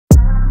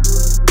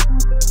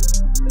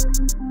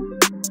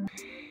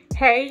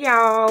Hey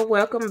y'all,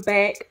 welcome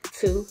back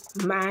to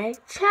my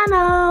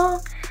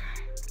channel.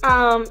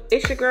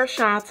 It's your girl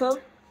Shanta.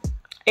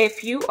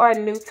 If you are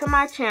new to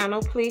my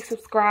channel, please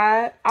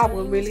subscribe. I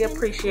would really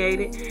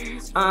appreciate it.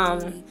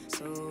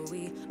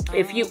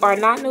 If you are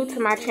not new to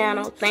my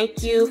channel,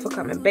 thank you for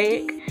coming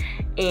back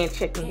and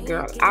checking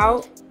your girl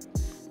out.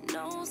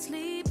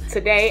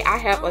 Today I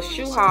have a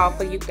shoe haul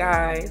for you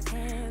guys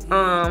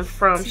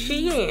from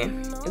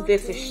SHEIN.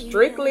 This is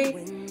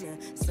strictly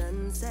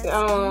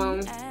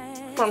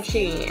from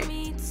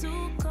SHEIN.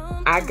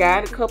 I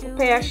got a couple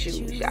pair of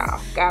shoes, y'all.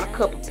 Got a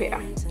couple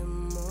pair.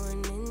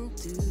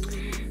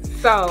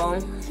 So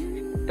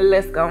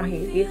let's go ahead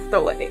and get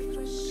started.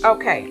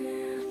 Okay,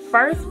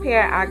 first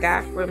pair I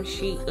got from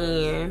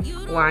SHEIN.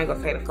 Well, I ain't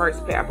gonna say the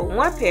first pair, but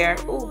one pair.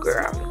 Ooh,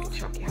 girl, I'm looking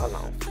chunky. Hold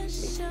on.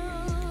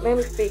 Let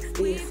me fix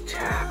this,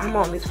 child. I'm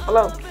on this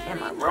floor in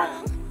my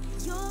room.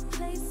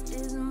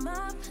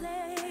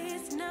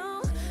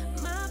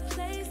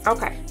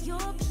 Okay,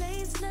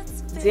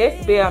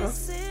 just better.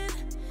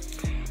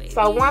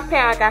 So one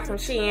pair I got from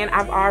SHEIN,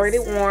 I've already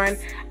worn.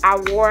 I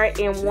wore it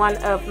in one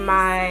of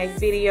my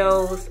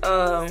videos,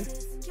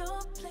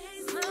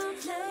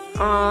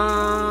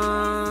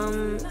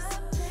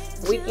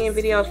 weekend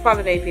videos,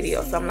 Father's Day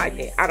videos, something like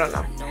that. I don't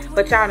know,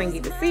 but y'all didn't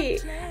get to see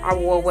it. I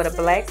wore with a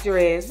black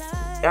dress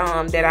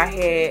that I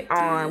had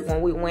on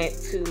when we went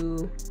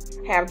to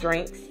have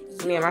drinks,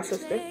 me and my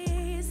sister.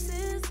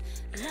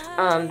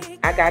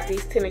 I got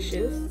these tennis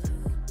shoes,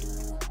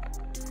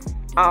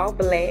 all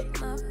black.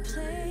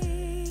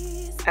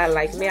 I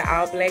like me an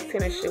all black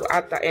tennis shoe.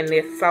 And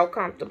they're so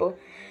comfortable.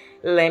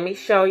 Let me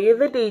show you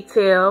the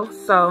detail.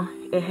 So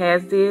it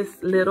has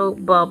this little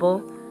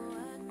bubble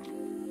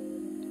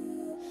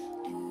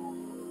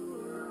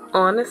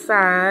on the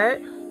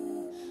side.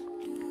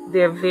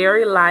 They're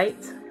very light.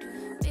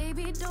 This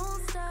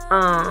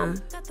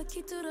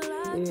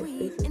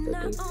is the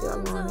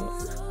detail on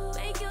it.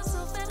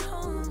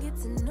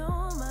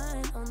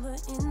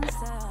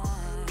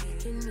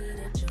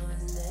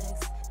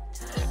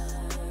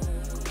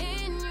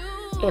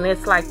 And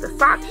it's like the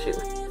sock shoe,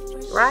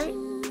 right?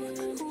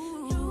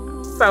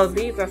 So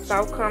these are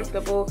so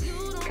comfortable.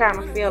 Kind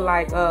of feel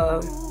like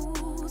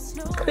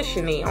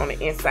cushiony on the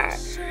inside.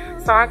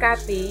 So I got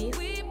these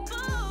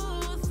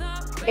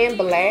in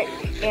black,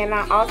 and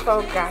I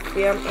also got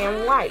them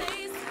in white.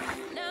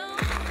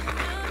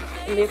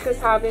 And this is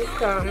how this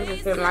comes.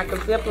 It's in like a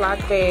Ziploc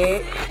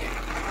bag,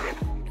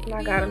 and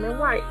I got them in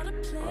white.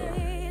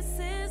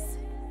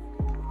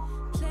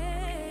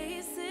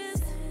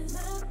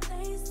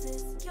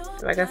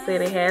 Like I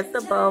said, it has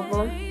the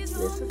bubble.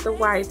 This is the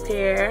white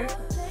pair.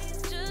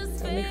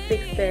 Let me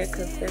fix that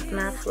because that's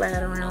not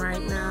flattering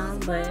right now.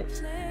 But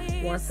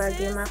once I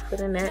get my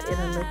foot in that,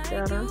 it'll look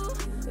better.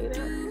 See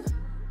that?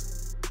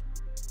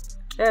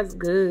 That's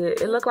good.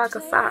 It looked like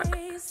a sock.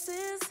 This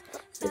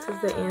is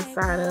the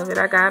inside of it.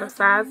 I got a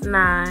size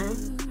 9.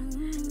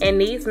 And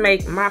these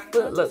make my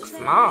foot look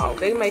small.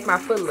 They make my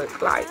foot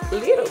look like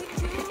little.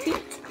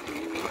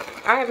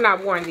 I have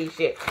not worn these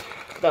yet,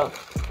 though.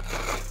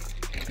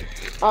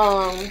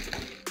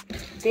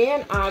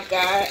 Then I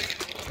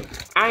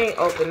ain't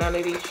opened none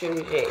of these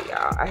shoes yet,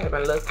 y'all. I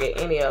haven't looked at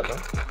any of them.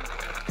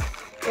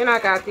 Then I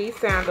got these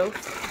sandals.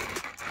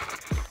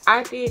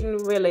 I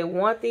didn't really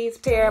want these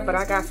pair, but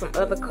I got some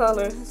other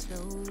colors.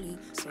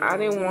 I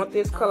didn't want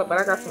this color,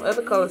 but I got some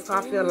other colors, so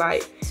I feel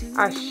like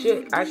I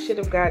should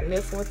have gotten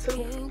this one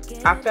too.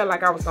 I felt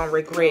like I was gonna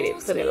regret it,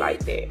 put it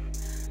like that,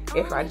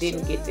 if I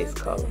didn't get this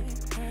color.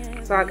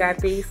 So I got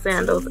these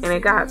sandals, and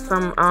it got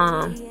some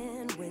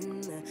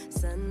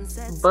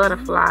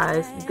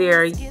butterflies.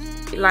 They're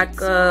like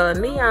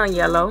neon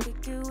yellow.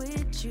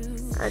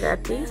 I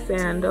got these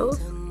sandals,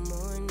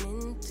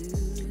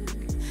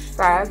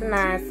 size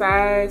 9,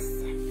 size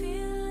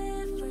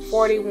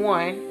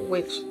 41,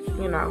 which,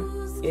 you know,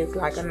 is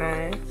like a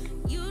 9.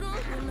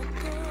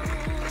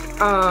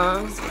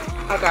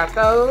 I got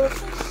those.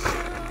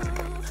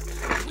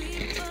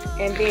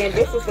 And then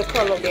this is the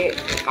color that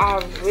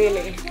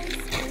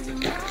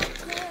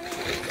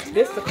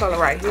this is the color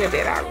right here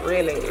that I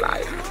really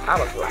like. I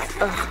was like,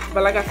 ugh.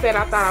 But like I said,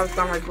 I thought I was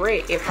gonna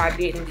regret if I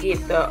didn't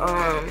get the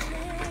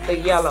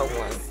yellow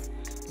one.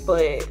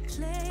 But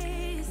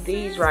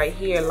these right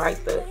here,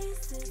 like the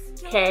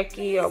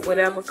khaki or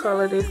whatever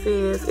color this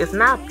is, it's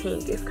not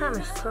pink. It's kind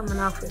of coming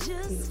off as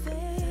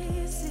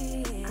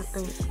pink, I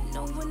think.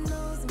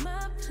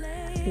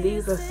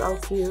 These are so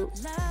cute.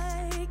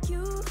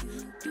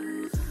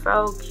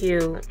 So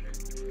cute.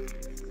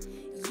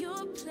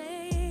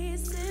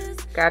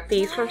 Got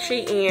these from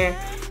SHEIN.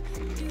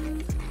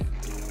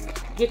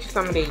 Get you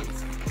some of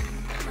these.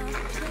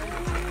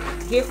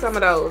 Get some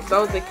of those.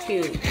 Those are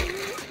cute.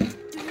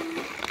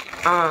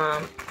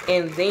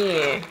 And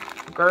then,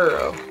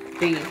 girl,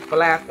 these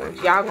black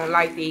ones. Y'all gonna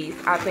like these.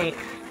 I think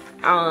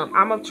I'm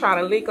gonna try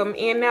to link them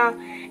in now.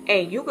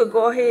 And you could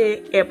go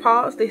ahead and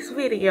pause this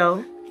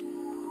video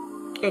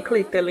and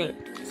click the link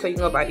so you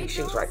can go buy these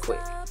shoes right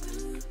quick.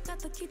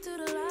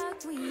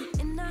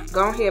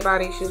 Go ahead, buy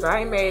these shoes. I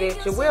ain't mad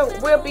at you. We're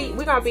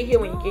gonna be here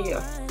when you get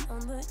here.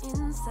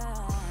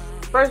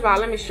 First of all,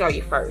 let me show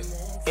you first,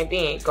 and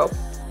then go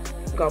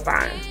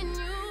buy them.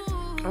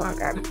 Oh, I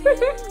got them.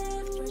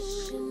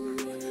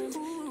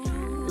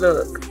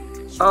 Look,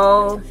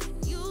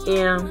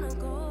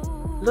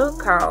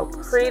 look how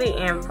pretty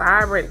and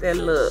vibrant they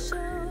look.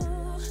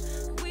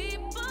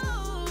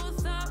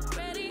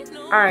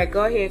 All right,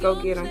 go ahead, go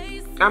get them.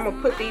 I'm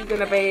gonna put these in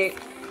the bag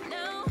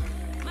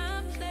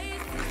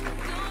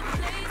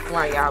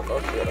while y'all go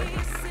get them.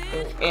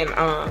 And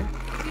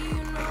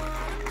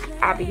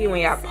I'll be here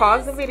when y'all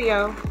pause the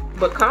video,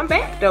 but come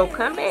back though,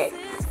 come back.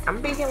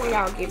 I'm gonna be here when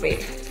y'all get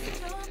back.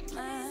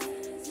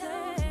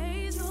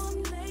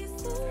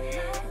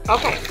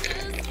 Okay,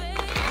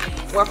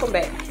 welcome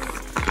back.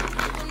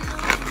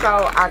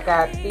 So I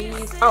got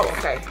these. Oh,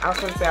 okay. I was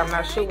gonna say I'm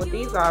not sure what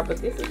these are, but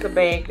this is the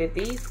bag that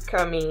these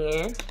come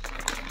in,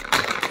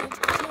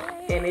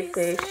 and it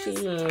says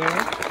SHEIN,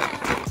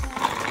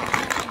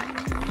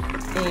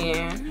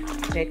 and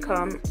they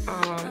come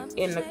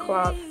in the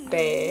cloth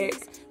bag.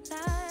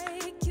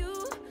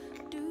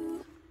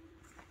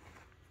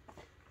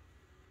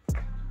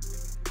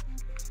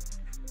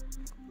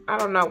 I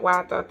don't know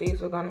why I thought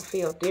these were gonna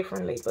feel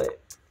differently, but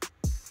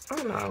I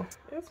don't know.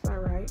 That's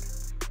about right.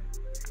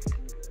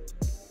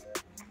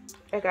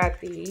 I got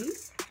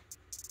these.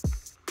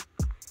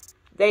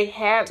 They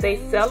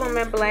sell them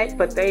in black,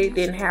 but they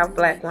didn't have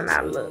black when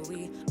I looked.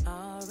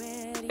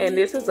 And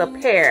this is a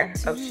pair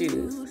of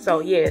shoes. So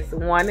yes,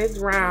 one is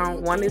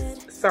round, one is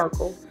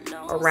circle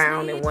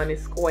around, and one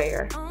is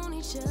square.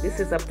 This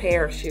is a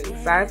pair of shoes,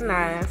 size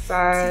 9,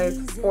 size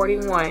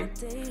 41.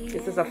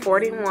 This is a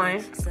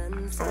 41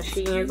 on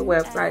SHEIN's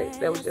website.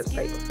 That was just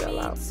paper fell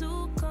out.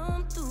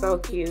 So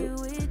cute.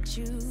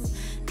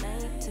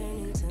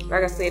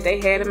 Like I said, they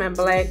had them in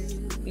black.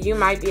 You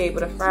might be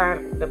able to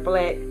find the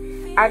black.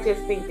 I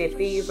just think that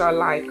these are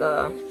like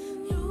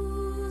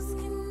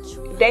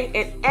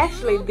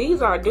actually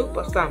these are a dupe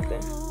or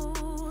something.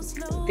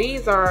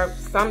 These are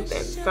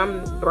something,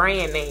 some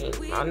brand name,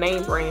 a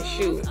name brand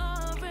shoe.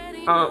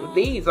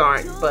 These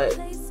aren't, but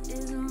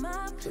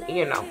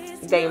you know,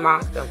 they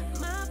mocked them.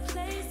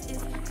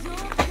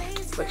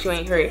 But you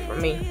ain't heard it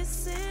from me.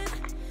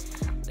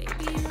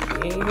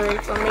 You ain't heard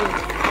it from me.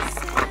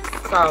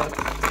 So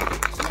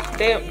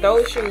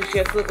those shoes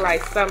just look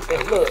like something.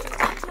 Look.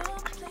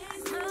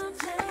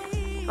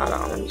 Hold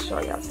on, let me show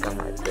y'all something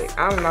right quick.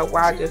 I don't know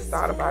why I just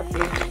thought about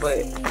this,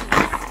 but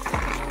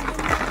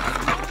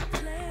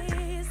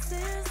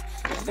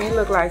they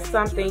look like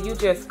something you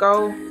just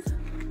go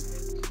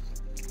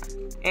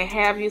and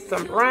have you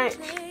some brunch.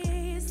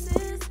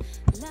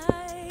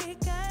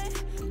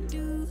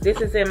 This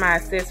is in my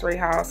accessory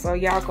haul, so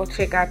y'all go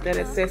check out that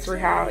accessory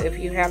haul. If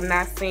you have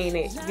not seen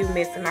it, you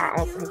missing out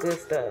on some good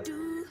stuff.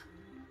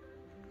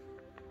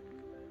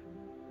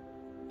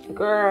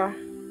 Girl.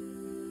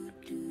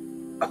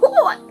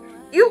 Oh,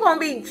 you gonna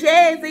be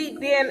jazzy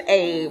than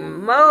a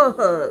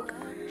mug.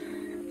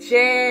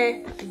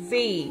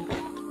 Jazzy.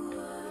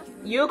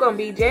 You're gonna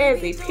be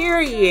jazzy,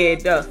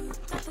 period.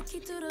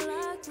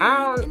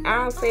 I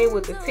don't say it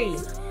with the T,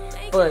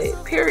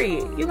 but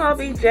period. You're gonna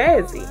be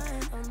jazzy.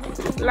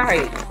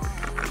 Like,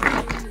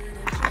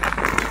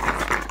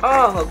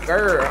 oh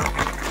girl.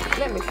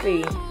 Let me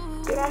see.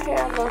 Did I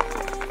have a?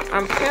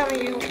 I'm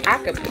telling you,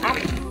 I'm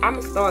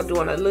gonna start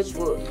doing a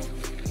lookbook.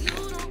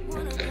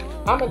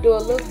 I'm gonna do a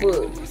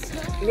lookbook.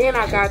 Then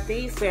I got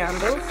these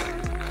sandals.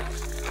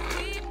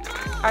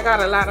 I got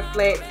a lot of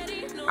flats.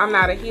 I'm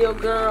not a heel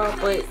girl,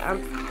 but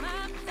I'm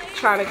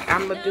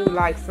gonna do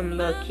like some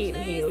little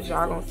kitten heels.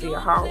 Y'all gonna see a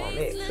haul on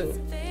that too.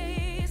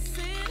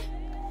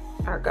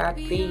 I got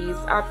these.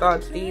 I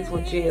thought these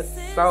were just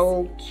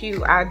so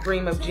cute. I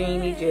dream of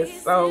Jeannie,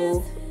 just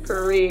so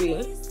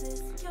pretty.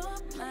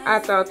 I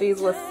thought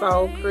these were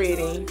so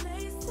pretty.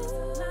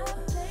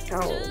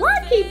 Oh, why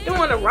I keep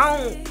doing the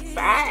wrong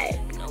side?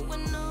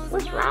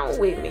 What's wrong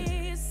with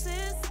me?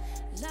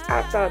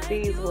 I thought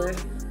these were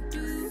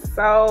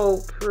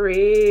so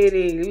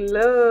pretty.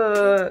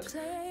 Look.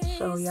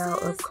 Show y'all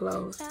up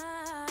close.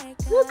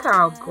 Look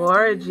how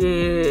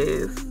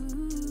gorgeous.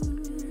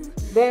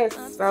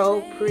 That's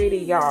so pretty,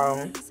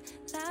 y'all.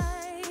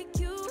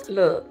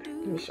 Look.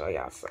 Let me show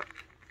y'all something.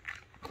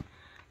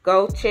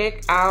 Go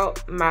check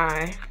out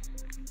my...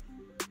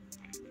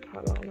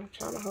 Hold on. I'm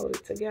trying to hold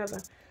it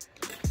together.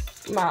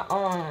 My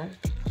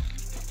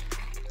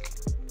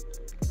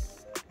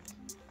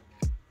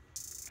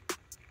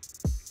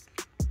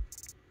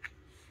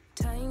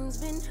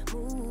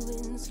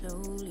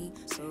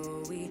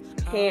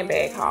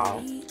handbag haul.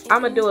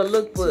 I'm gonna do a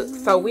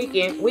lookbook so we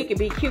can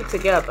be cute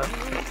together.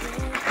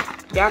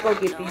 Y'all go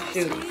get these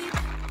shoes.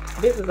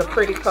 This is a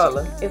pretty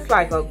color. It's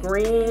like a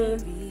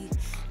green,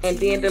 and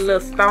then the little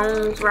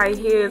stones right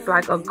here is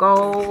like a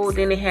gold,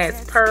 and it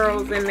has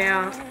pearls in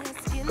there.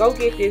 Go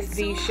get these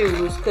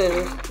shoes,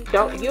 cause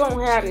you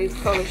don't have these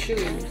color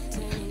shoes.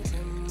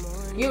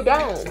 You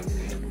don't.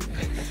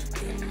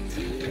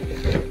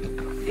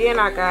 Then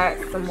I got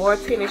some more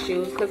tennis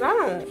shoes, cause I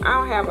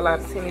don't have a lot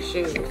of tennis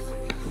shoes.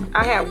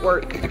 I have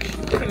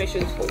tennis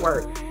shoes for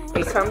work.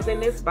 It comes in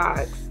this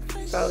box,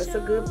 so it's a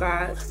good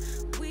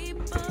box.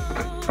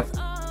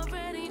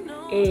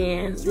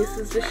 And this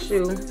is the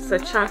shoe. It's a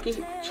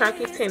chunky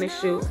tennis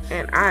shoe,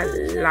 and I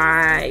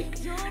like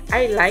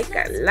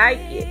it.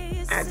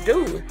 I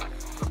do.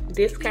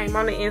 This came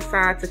on the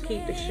inside to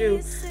keep the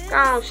shoe. Go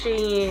on,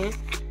 SHEIN.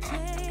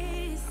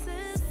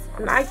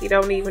 Nike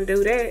don't even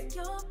do that.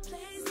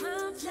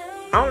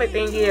 Only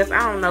thing is,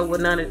 I don't know what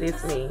none of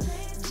this means.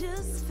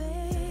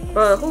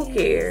 But who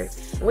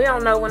cares? We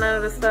don't know what none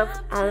of the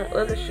stuff on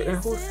other shoes and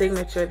whose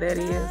signature that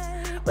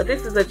is. But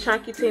this is a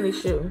chunky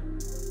tennis shoe.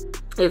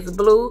 It's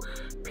blue,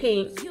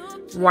 pink,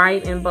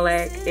 white, and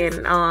black.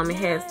 And it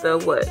has the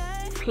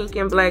pink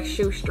and black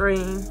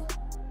shoestring.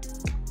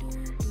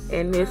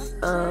 And this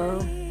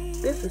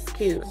is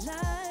cute.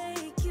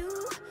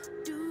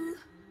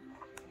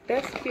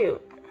 That's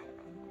cute.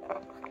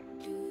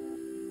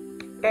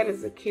 That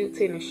is a cute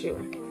tennis shoe.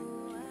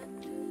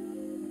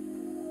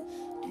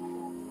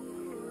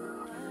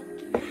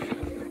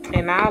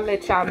 And I'll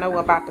let y'all know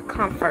about the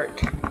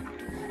comfort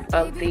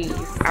of these.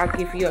 I'll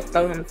give you a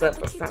thumbs up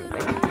or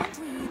something.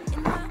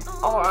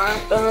 Or a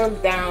thumbs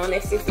down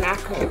if it's not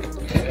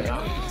comfortable.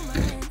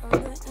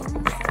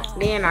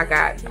 Then I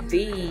got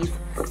these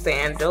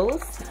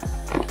sandals.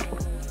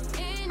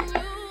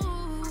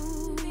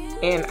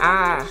 And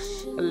I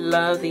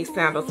love these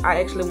sandals. I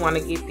actually want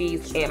to get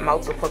these in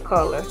multiple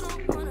colors.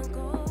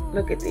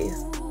 Look at this.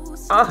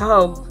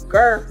 Oh,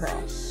 girl.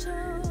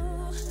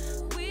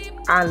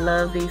 I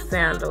love these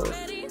sandals.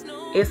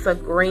 It's a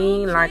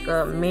green, like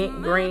a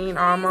mint green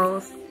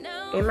almost.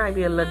 It might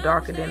be a little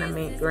darker than a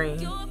mint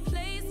green.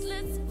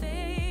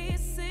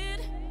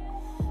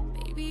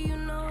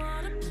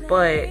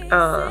 But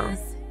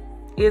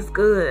it's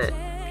good.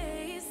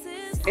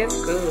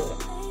 It's good.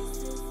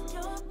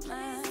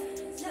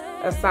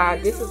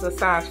 This is a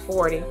size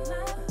 40.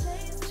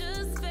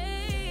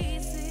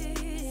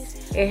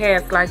 It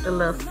has like the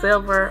little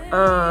silver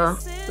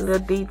little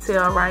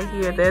detail right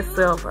here. That's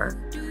silver.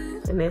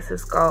 And this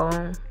is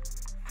gold.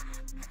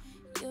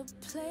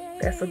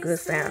 That's a good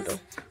sandal.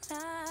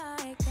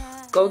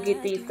 Go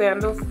get these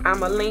sandals.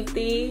 I'ma link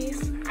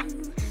these.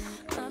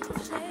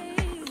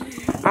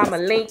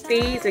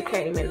 It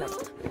came in a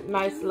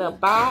nice little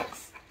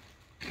box.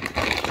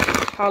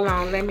 Hold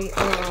on, let me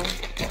hold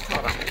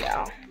on,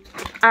 y'all.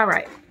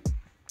 Alright.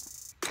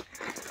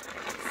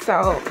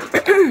 So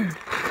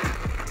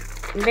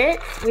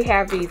next we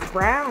have these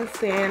brown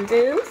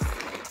sandals.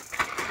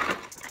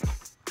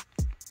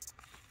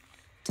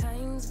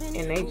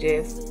 And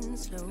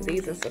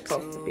these are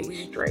supposed to be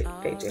straight.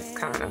 They just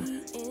kind of,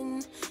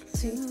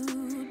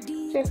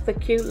 just a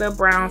cute little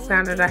brown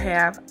sandal to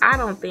have. I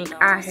don't think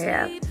I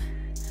have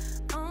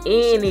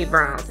any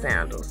brown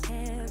sandals.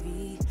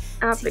 I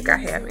don't think I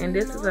have. And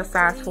this is a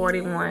size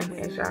 41,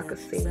 as y'all can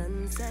see.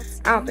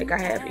 I don't think I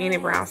have any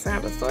brown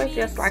sandals. So it's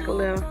just like a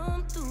little,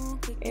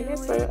 and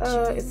it's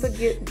a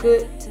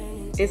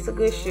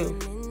good shoe.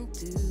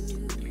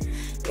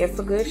 It's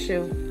a good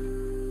shoe.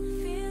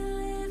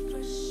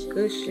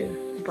 Good shoe.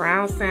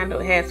 Brown sandal.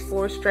 It has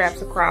 4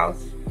 straps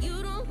across.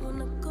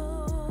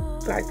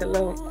 Like the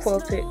little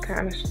quilted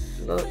kind of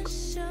look.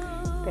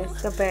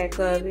 That's the back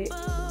of it.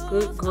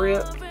 Good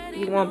grip.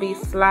 You won't be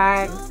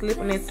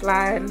slipping and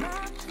sliding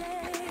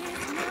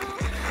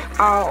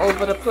all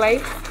over the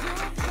place.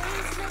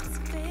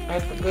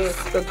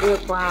 That's a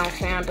good brown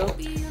sandal.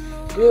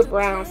 Good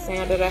brown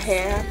sandal to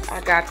have.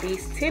 I got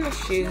these tennis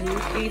shoes.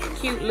 These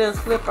cute little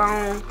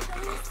slip-on.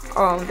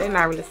 Oh, they're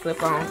not really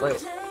slip-on,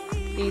 but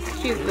these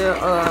cute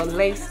little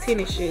lace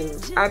tennis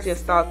shoes. I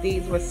just thought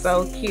these were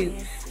so cute.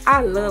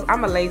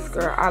 I'm a lace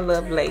girl. I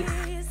love lace.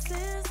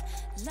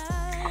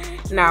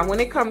 Now, when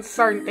it comes to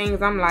certain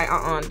things, I'm like,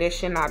 this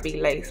should not be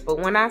lace. But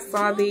when I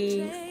saw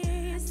these,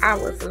 I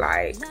was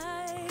like,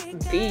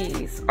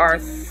 these are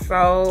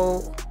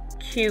so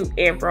cute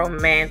and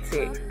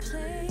romantic.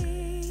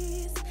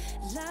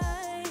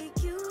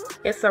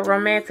 It's a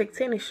romantic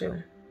tennis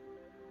shoe.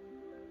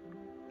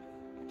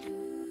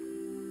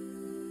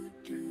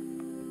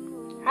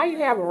 How you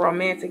have a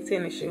romantic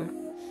tennis shoe?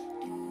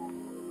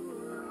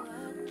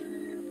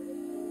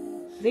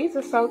 These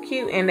are so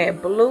cute, and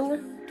that blue,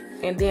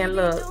 and then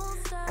look,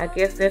 I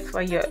guess that's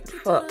for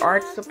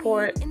arch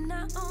support.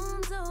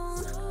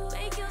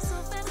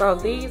 So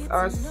these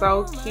are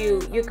so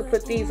cute. You can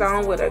put these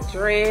on with a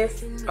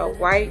dress, a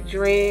white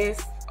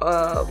dress,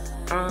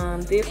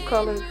 this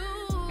color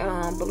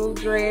blue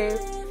dress,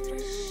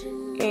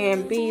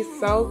 and be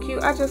so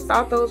cute. I just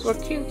thought those were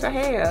cute to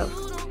have.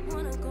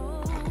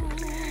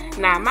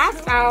 Now my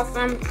style,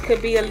 some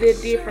could be a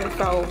little different,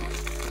 so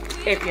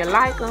if you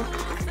like them,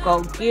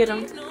 go get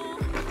them.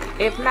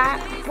 If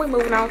not, we're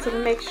moving on to the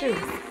next shoe.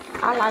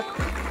 I like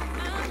them.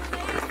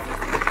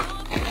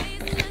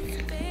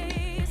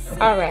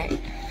 Alright.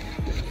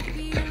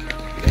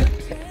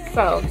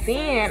 So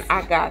then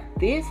I got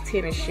this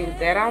tennis shoe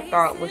that I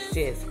thought was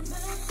just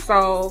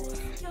so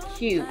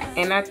cute.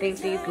 And I think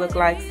these look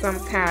like some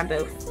kind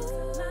of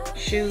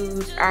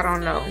shoes. I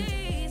don't know.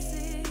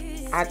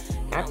 I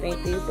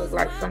think these look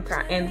like some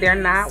kind, and they're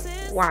not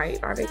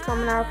white. Are they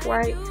coming off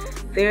white?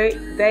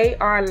 They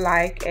are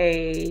like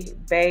a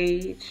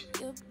beige,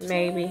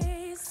 maybe.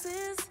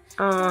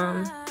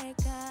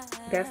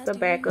 That's the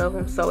back of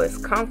them, so it's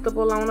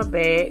comfortable on the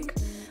back.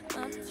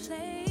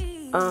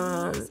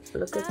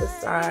 Look at the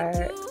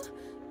side.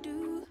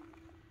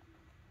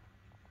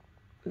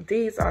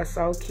 These are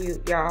so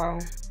cute, y'all.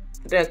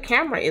 The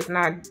camera is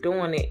not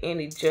doing it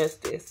any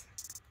justice.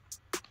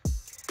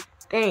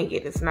 Dang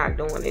it, it's not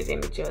doing it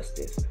any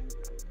justice.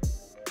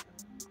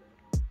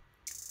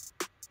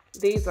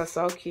 These are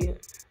so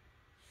cute.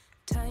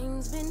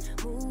 Time's been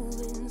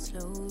moving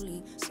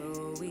slowly,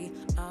 so we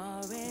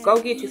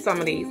go get you some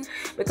of these,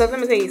 because let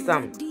me tell you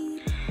something.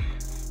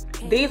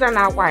 These are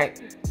not white.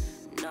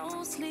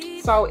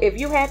 So if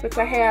you happen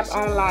to have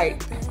on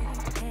like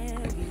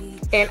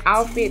an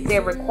outfit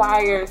that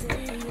requires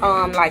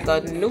like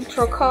a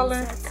neutral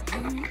color,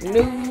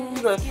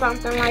 nude or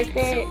something like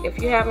that, if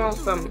you have on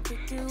some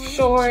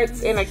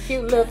shorts and a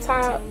cute little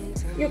top,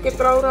 you can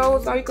throw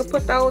those on. You can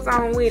put those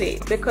on with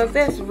it, because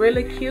that's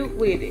really cute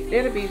with it.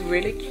 That'll be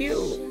really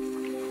cute.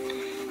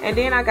 And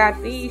then I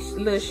got these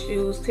little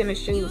shoes, tennis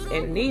shoes,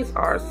 and these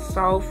are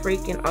so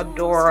freaking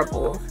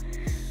adorable.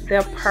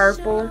 They're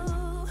purple.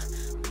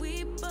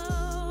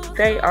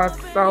 They are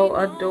so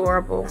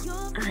adorable.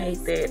 I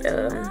hate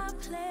that.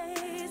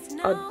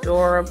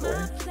 Adorable.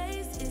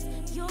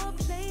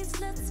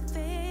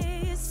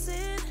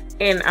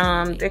 And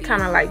they're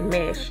kind of like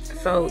mesh.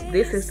 So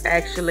this is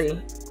actually,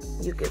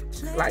 you can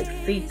like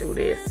see through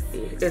this.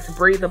 It's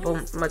breathable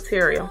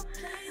material.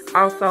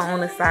 Also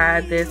on the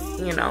side, this,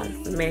 you know,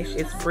 mesh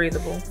is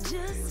breathable.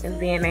 And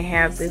then they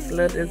have this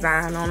little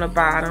design on the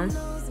bottom.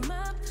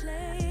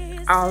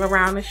 All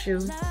around the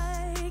shoe.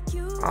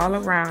 All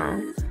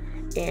around.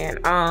 And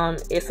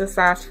it's a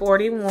size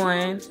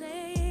 41,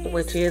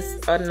 which is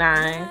a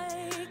 9.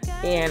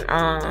 And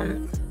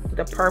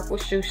the purple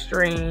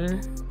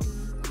shoestring.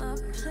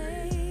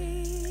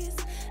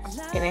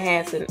 And it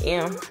has an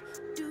M.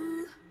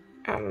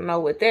 I don't know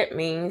what that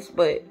means,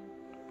 but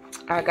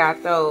I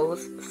got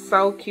those.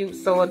 So cute,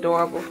 so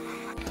adorable.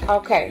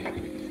 Okay.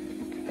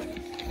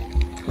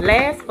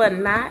 Last but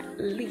not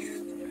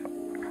least.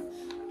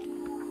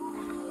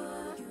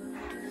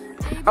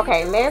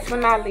 Okay, last but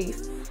not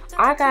least,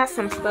 I got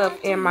some stuff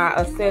in my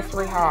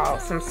accessory haul.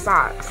 Some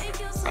socks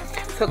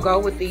to go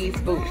with these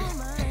boots.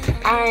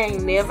 I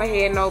ain't never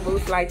had no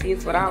boots like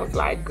this, but I was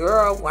like,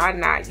 girl, why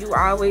not? You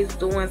always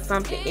doing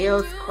something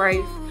else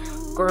crazy.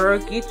 Girl,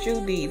 get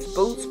you these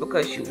boots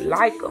because you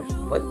like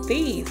them. But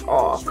these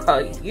are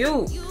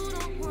cute.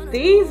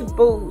 These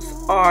boots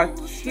are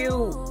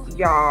cute,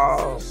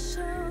 y'all.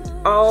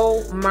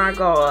 Oh my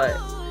God.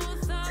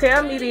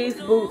 Tell me these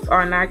boots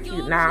are not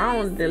cute. Now,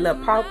 on the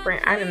little paw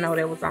print, I didn't know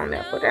that was on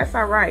there. But that's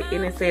all right.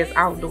 And it says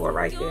outdoor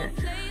right there.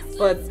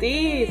 But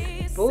these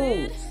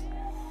boots.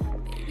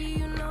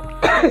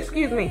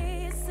 Excuse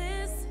me.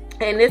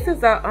 And this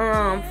is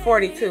a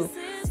 42.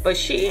 But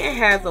SHEIN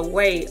has a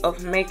way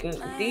of making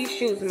these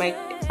shoes, make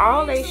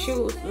all their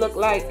shoes look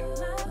like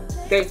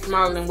they're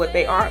smaller than what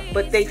they are,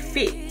 but they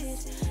fit.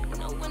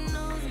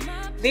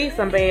 These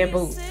some bad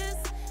boots.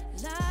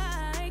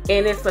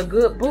 And it's a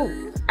good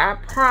boot. I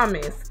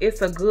promise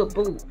it's a good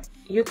boot.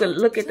 You can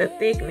look at the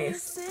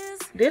thickness.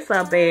 This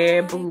a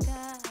bad boot.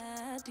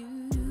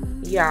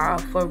 Y'all,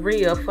 for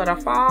real. For the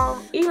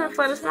fall, even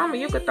for the summer,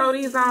 you could throw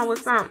these on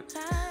with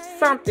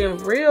something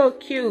real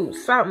cute.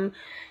 Something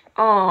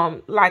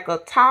like a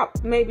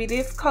top, maybe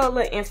this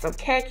color, and some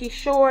khaki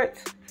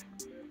shorts,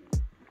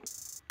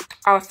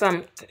 or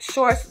some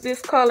shorts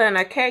this color and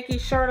a khaki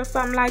shirt or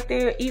something like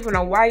that, even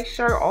a white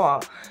shirt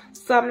or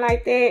something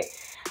like that.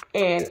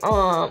 And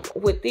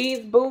with these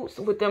boots,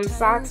 with them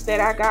socks that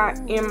I got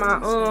in my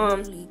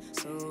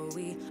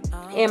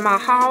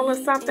haul or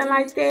something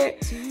like that,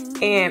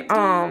 and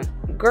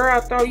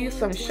girl, throw you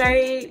some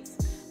shades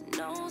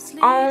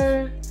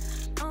on.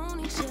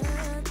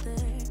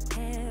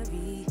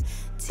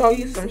 Throw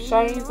you some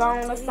shades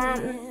on or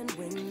something,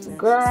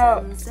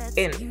 girl.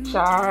 And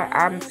child,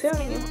 I'm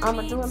telling you,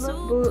 I'ma do a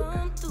look book.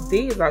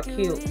 These are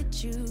cute.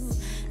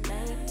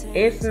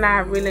 It's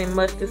not really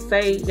much to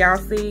say. Y'all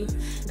see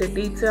the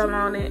detail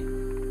on it.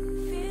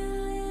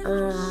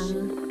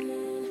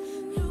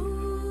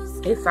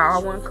 It's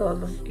all one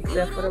color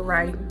except for the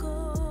writing.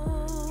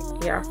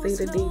 Y'all see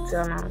the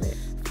detail on it.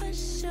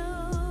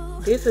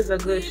 This is a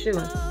good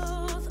shoe.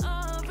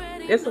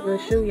 It's a good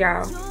shoe,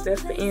 y'all.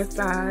 That's the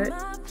inside.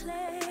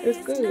 It's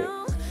good.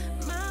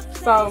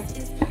 So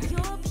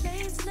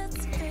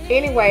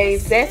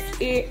anyways,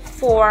 that's it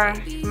for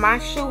my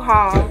shoe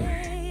haul.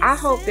 I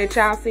hope that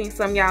y'all seen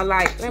some y'all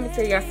like. Let me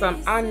tell y'all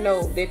something. I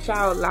know that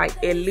y'all like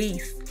at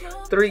least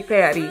 3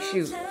 pair of these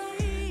shoes.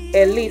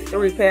 At least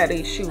 3 pair of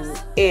these shoes.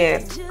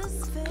 And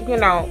you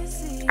know,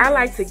 I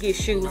like to get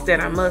shoes that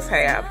I must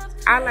have.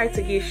 I like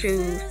to get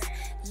shoes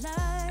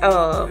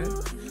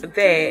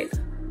that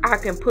I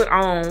can put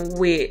on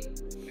with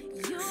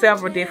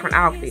several different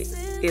outfits.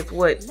 Is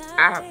what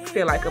I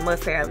feel like a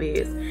must-have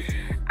is.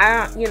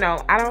 You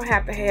know, I don't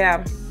have to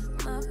have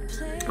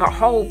a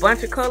whole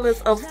bunch of colors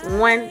of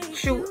one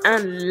shoe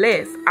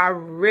unless I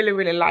really,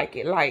 really like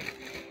it. Like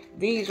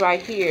these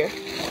right here,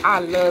 I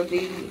love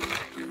these.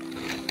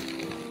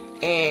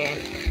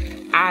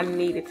 And I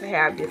needed to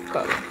have this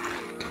color.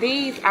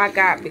 These I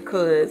got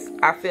because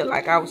I feel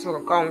like I was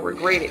gonna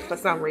regret it for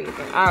some reason.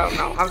 I don't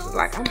know. I was just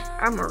like,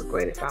 I'm gonna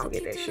regret it if I don't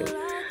get that shoe.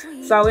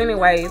 So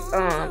anyways,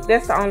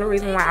 that's the only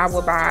reason why I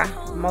would buy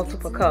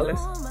multiple colors.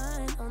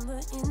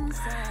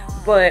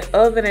 But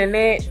other than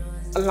that,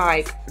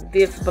 like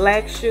this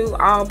black shoe,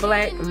 all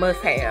black,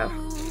 must have.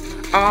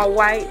 All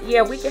white,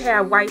 yeah, we can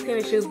have white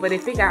tennis shoes, but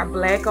if it got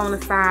black on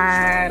the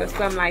side or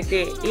something like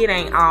that, it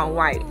ain't all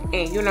white.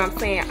 And you know what I'm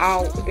saying?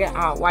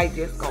 All white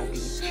just gonna be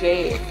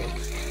jazzy.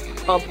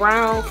 A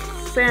brown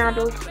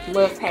sandal,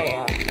 must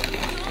have.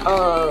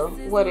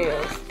 What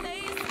else?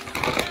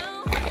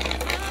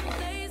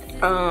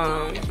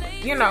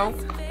 You know,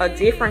 a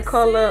different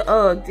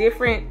color,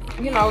 different,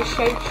 you know,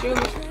 shape shoes,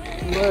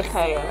 must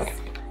have.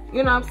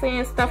 You know what I'm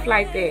saying? Stuff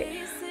like that.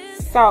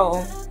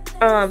 So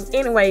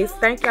anyways,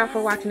 thank y'all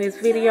for watching this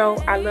video.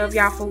 I love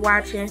y'all for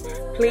watching.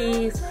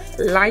 Please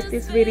like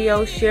this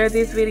video, share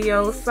this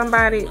video.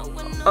 Somebody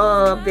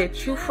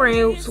that you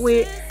friends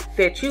with,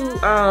 that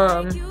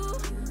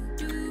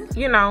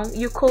you know,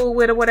 you cool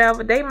with or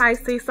whatever, they might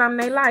see something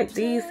they like.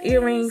 These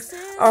earrings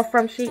are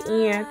from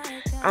SHEIN.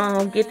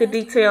 Get the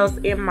details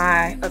in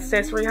my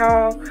accessory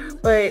haul,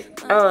 but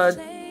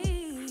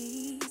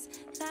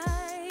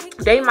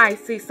they might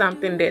see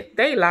something that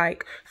they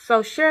like.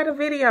 So share the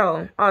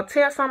video or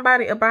tell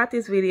somebody about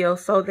this video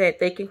so that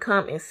they can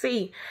come and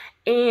see.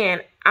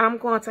 And I'm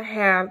going to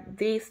have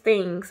these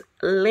things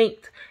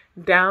linked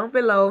down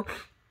below.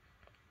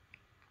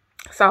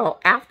 So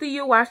after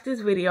you watch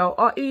this video,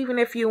 or even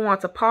if you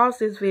want to pause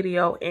this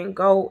video and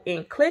go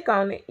and click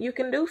on it, you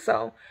can do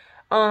so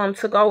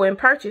to go and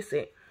purchase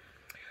it.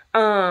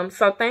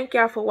 So thank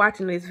y'all for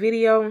watching this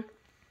video.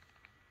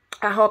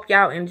 I hope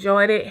y'all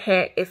enjoyed it,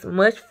 had as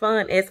much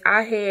fun as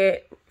I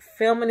had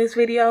filming this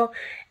video.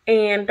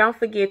 And don't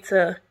forget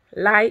to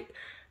like,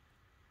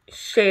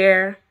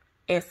 share,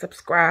 and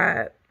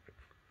subscribe.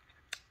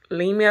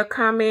 Leave me a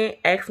comment,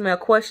 ask me a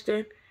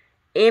question,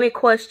 any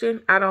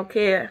question, I don't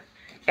care.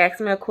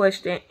 Ask me a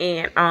question,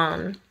 and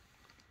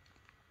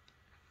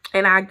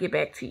I'll get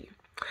back to you.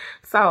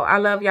 So I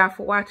love y'all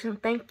for watching.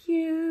 Thank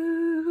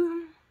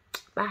you.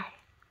 Bye.